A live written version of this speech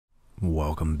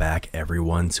Welcome back,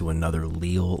 everyone, to another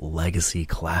Leal Legacy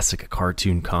Classic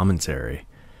Cartoon Commentary.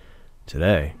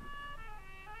 Today,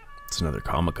 it's another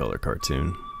ComiColor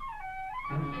cartoon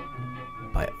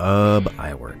by Ub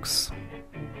Iwerks.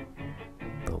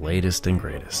 The latest and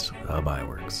greatest, Ub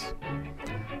Iwerks.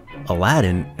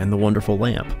 Aladdin and the Wonderful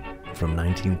Lamp from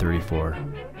 1934.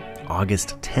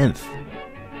 August 10th,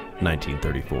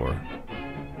 1934.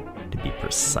 To be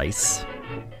precise.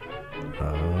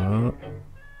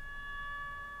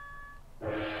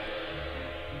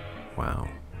 Wow.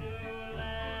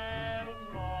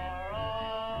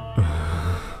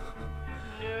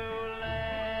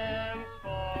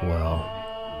 Well,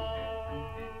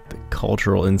 the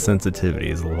cultural insensitivity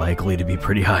is likely to be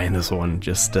pretty high in this one.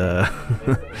 Just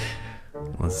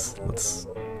let's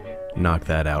knock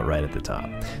that out right at the top.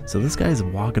 So this guy's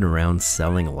walking around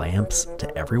selling lamps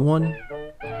to everyone.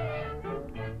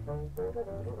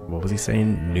 What was he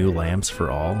saying? New lamps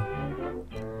for all?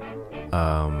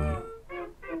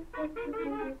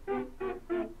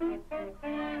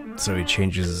 So he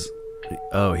changes...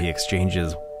 Oh, he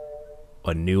exchanges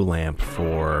a new lamp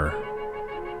for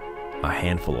a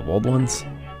handful of old ones?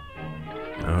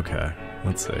 Okay,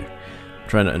 let's see. I'm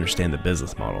trying to understand the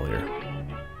business model here.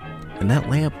 And that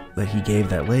lamp that he gave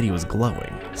that lady was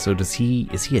glowing. So is he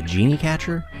a genie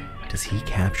catcher? Does he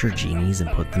capture genies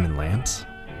and put them in lamps?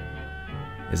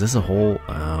 Is this a whole...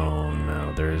 Oh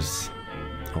no, there's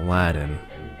Aladdin.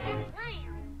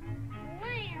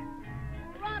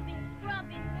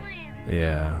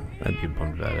 Yeah, I'd be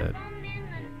bummed about it.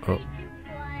 Oh.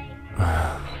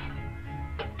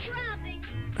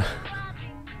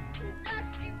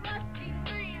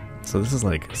 So this is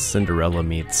like Cinderella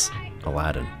meets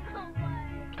Aladdin.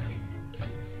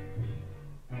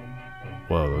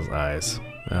 Whoa, those eyes.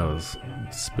 That was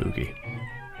spooky.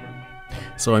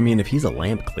 So, I mean, if he's a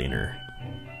lamp cleaner,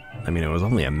 I mean, it was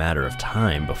only a matter of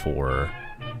time before,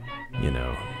 you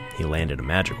know, he landed a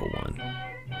magical one.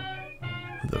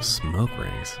 Those smoke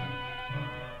rings.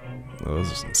 Oh,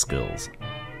 those are some skills.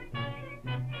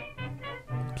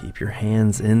 Keep your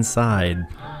hands inside.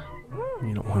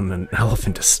 You don't want an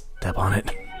elephant to step on it.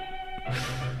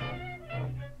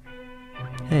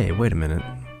 Hey, wait a minute.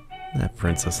 That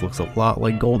princess looks a lot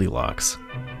like Goldilocks.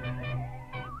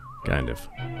 Kind of.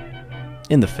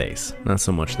 In the face, not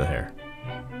so much the hair.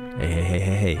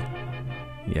 Hey.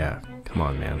 Yeah, come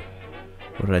on, man.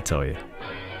 What did I tell you?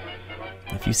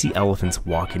 If you see elephants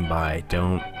walking by,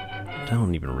 don't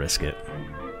even risk it.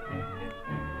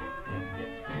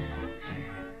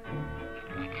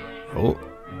 Oh.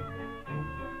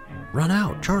 Run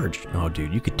out, charge. Oh,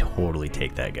 dude, you could totally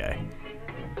take that guy.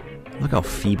 Look how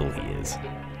feeble he is.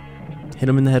 Hit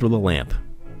him in the head with a lamp.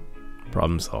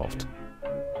 Problem solved.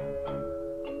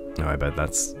 Oh, I bet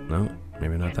that's... No,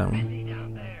 maybe not that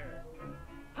one.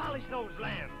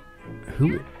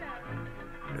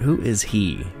 Who is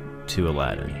he to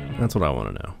Aladdin? That's what I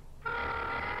want to know.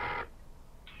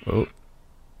 Oh,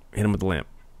 hit him with the lamp.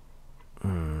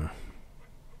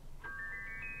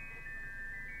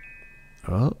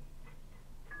 Oh,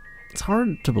 it's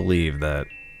hard to believe that...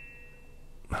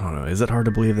 I don't know, is it hard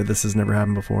to believe that this has never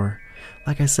happened before?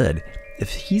 Like I said, if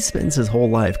he spends his whole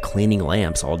life cleaning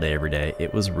lamps all day every day,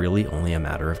 it was really only a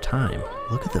matter of time.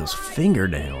 Look at those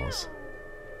fingernails.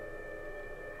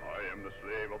 I am the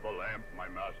slave of the lamp, my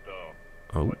master.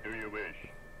 Oh. What do you wish?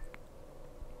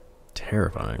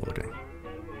 Terrifying looking.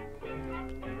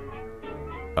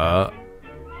 A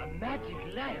magic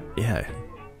lamp. Yeah.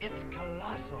 It's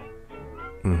colossal.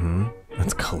 Mm-hmm.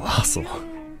 That's colossal.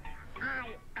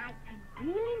 I can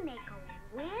really make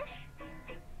a wish.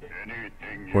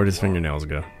 Anything you Where'd his fingernails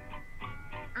go?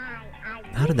 I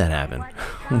How did that happen?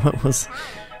 What was...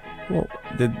 Well,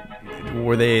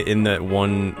 were they in that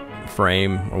one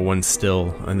frame or one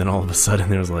still, and then all of a sudden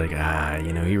there was like,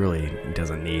 you know, he really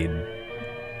doesn't need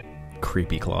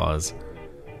creepy claws.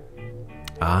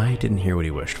 I didn't hear what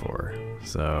he wished for,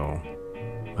 so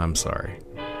I'm sorry.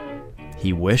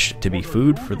 He wished to be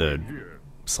food for the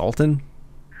Sultan?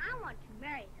 I want to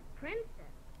marry the princess.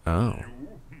 Oh,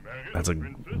 that's a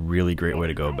really great way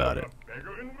to go about it.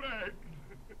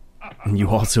 And you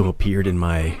also appeared in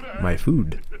my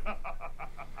food.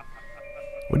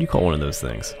 What do you call one of those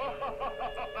things?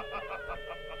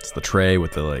 It's the tray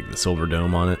with the silver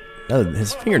dome on it. Oh,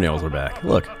 his fingernails are back.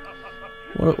 Look.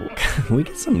 What, can we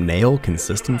get some nail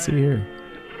consistency here?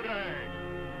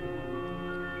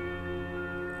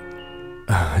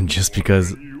 Just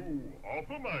because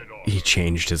he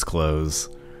changed his clothes.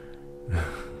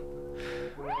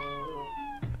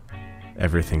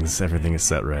 Everything is set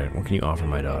right. What can you offer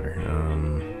my daughter?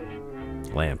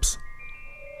 Lamps.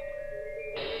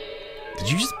 Did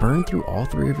you just burn through all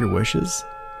 3 of your wishes?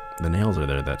 The nails are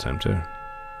there that time too.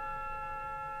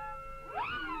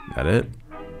 That it?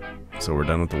 So we're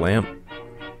done with the lamp?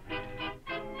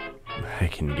 I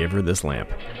can give her this lamp.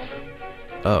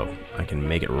 Oh, I can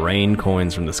make it rain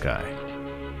coins from the sky.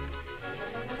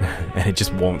 And it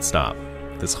just won't stop.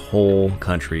 This whole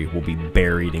country will be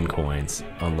buried in coins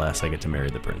unless I get to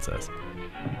marry the princess.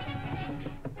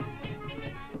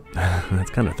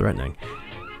 That's kind of threatening.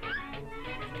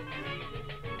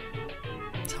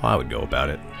 That's how I would go about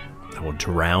it. I will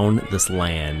drown this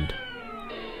land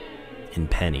in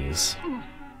pennies.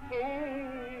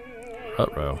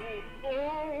 Uh-oh.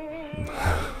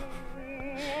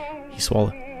 He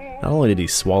swallowed. Not only did he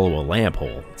swallow a lamp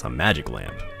whole, it's a magic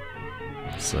lamp.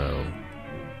 So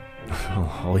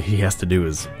all he has to do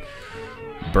is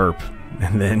burp,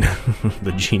 and then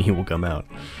the genie will come out.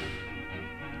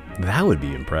 That would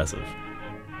be impressive.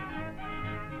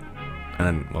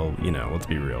 And well, you know, let's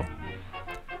be real.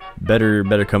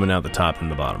 Better coming out the top than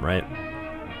the bottom, right?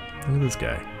 Look at this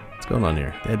guy. What's going on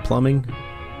here? They had plumbing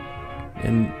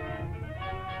and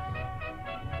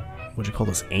what'd you call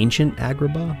this? Ancient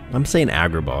Agrabah? I'm saying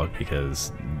Agrabah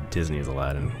because Disney is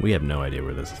Aladdin. We have no idea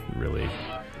where this really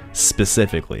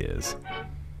specifically is.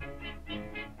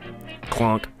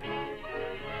 Clonk.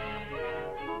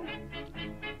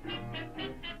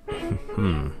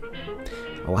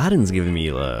 Aladdin's giving me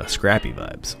Scrappy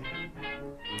vibes.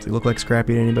 Does he look like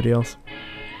Scrappy to anybody else?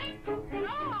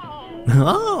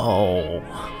 Oh!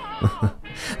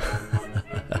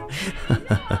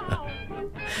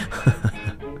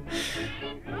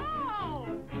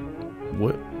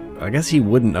 What? I guess he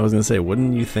wouldn't. I was gonna say,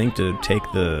 wouldn't you think to take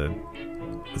the,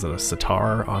 is it a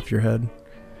sitar off your head?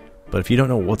 But if you don't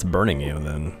know what's burning you,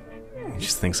 then you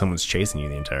just think someone's chasing you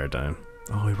the entire time.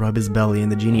 Oh, he rub his belly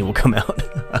and the genie will come out.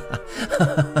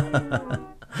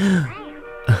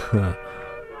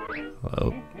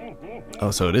 Oh,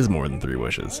 so it is more than 3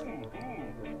 wishes.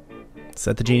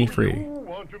 Set the genie free. You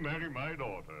want to marry my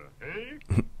daughter, eh?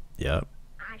 Yep.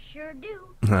 I sure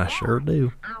do. I sure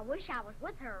do. I wish I was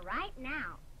with her right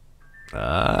now.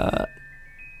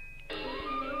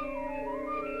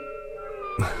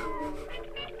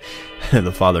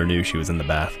 The father knew she was in the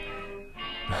bath.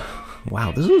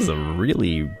 Wow, this was a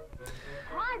really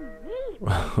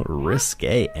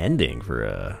risque ending for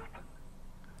a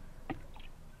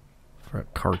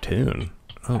cartoon.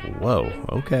 Oh, whoa,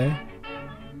 okay.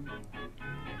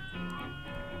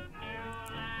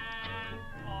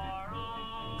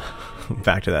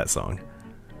 Back to that song.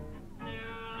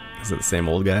 Is it the same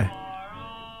old guy?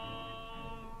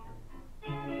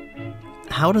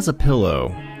 How does a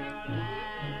pillow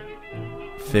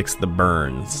fix the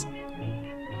burns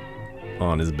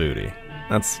on his booty?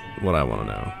 That's what I want to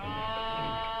know.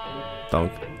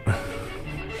 Thunk.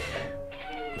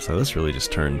 So this really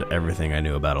just turned everything I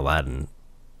knew about Aladdin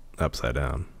upside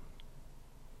down.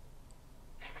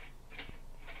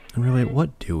 And really,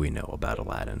 what do we know about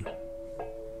Aladdin?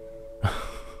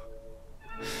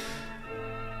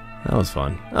 That was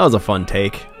fun. That was a fun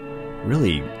take.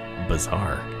 Really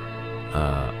bizarre.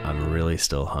 I'm really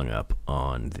still hung up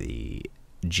on the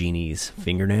genie's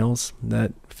fingernails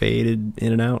that faded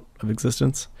in and out of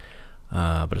existence.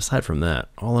 But aside from that,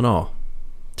 all in all,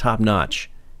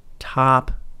 top-notch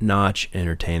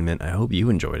entertainment. I hope you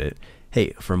enjoyed it.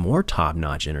 Hey, for more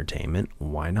top-notch entertainment,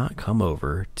 why not come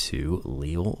over to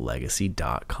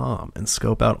leallegacy.com and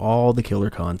scope out all the killer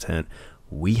content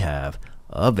we have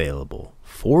available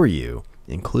for you,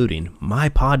 including my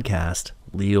podcast,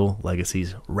 Leal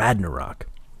Legacy's Radnarok.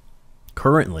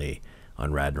 Currently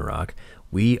on Radnarok,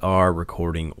 we are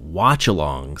recording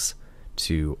watch-alongs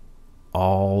to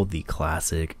all the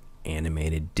classic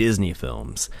animated Disney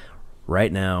films.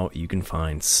 Right now, you can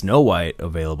find Snow White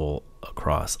available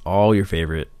across all your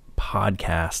favorite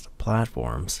podcast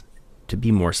platforms. To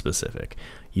be more specific,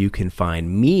 you can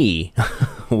find me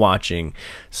watching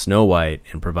Snow White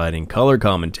and providing color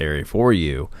commentary for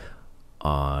you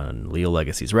on Leal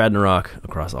Legacy's Radnarok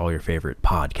across all your favorite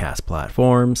podcast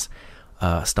platforms.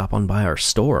 Stop on by our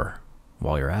store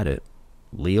while you're at it,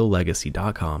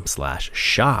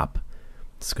 leallegacy.com/shop.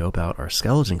 Scope out our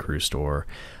Skeleton Crew store.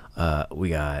 We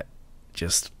got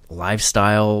just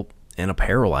lifestyle and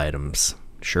apparel items,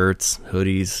 shirts,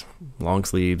 hoodies, long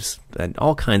sleeves, and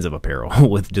all kinds of apparel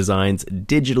with designs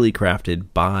digitally crafted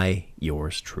by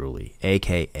yours truly,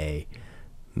 aka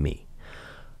me.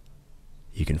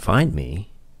 You can find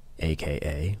me,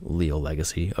 aka Leal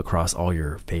Legacy, across all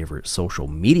your favorite social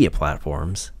media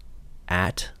platforms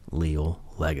at Leal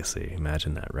Legacy.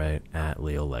 Imagine that, right? At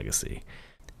Leal Legacy.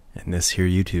 And this here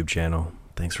YouTube channel,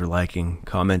 thanks for liking,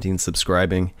 commenting,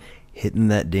 subscribing, hitting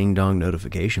that ding-dong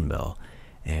notification bell.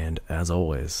 And as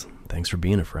always, thanks for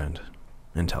being a friend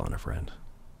and telling a friend.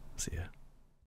 See ya.